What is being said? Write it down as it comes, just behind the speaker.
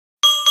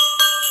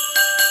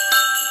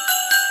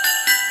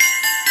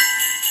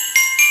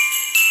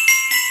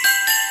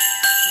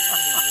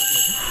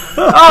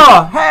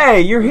Oh, hey,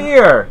 you're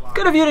here.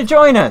 Good of you to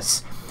join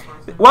us.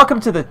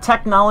 Welcome to the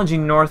Technology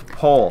North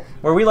Pole,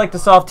 where we like to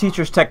solve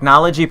teachers'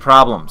 technology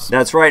problems.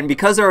 That's right, and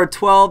because there are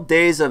 12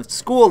 days of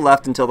school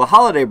left until the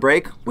holiday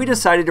break, we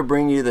decided to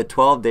bring you the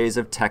 12 days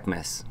of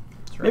Techmas.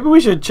 Right. Maybe we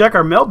should check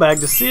our mailbag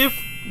to see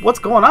what's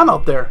going on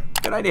out there.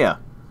 Good idea.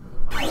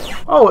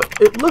 Oh,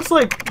 it looks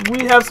like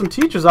we have some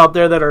teachers out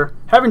there that are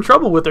having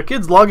trouble with their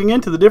kids logging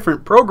into the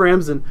different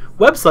programs and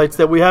websites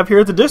that we have here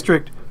at the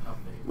district.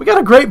 We got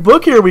a great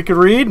book here we could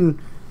read and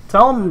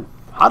tell them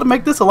how to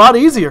make this a lot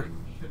easier.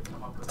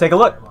 Let's take a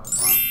look.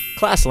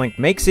 Classlink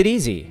makes it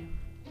easy.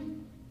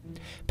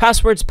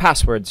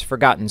 Passwords,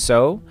 forgotten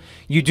so.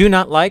 You do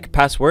not like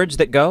passwords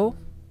that go?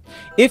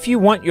 If you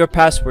want your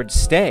passwords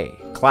stay,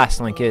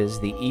 Classlink is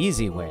the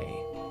easy way.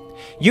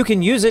 You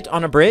can use it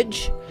on a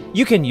bridge.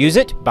 You can use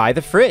it by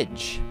the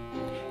fridge.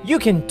 You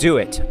can do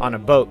it on a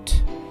boat.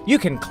 You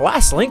can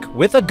Classlink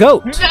with a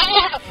goat.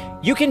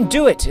 You can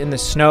do it in the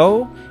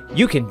snow.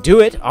 You can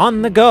do it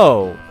on the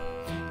go.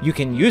 You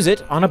can use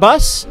it on a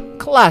bus.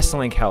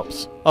 Classlink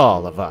helps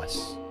all of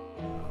us.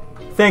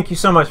 Thank you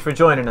so much for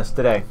joining us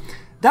today.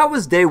 That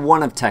was day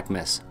 1 of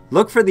Techmas.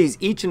 Look for these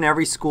each and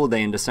every school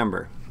day in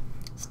December.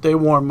 Stay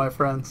warm, my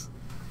friends.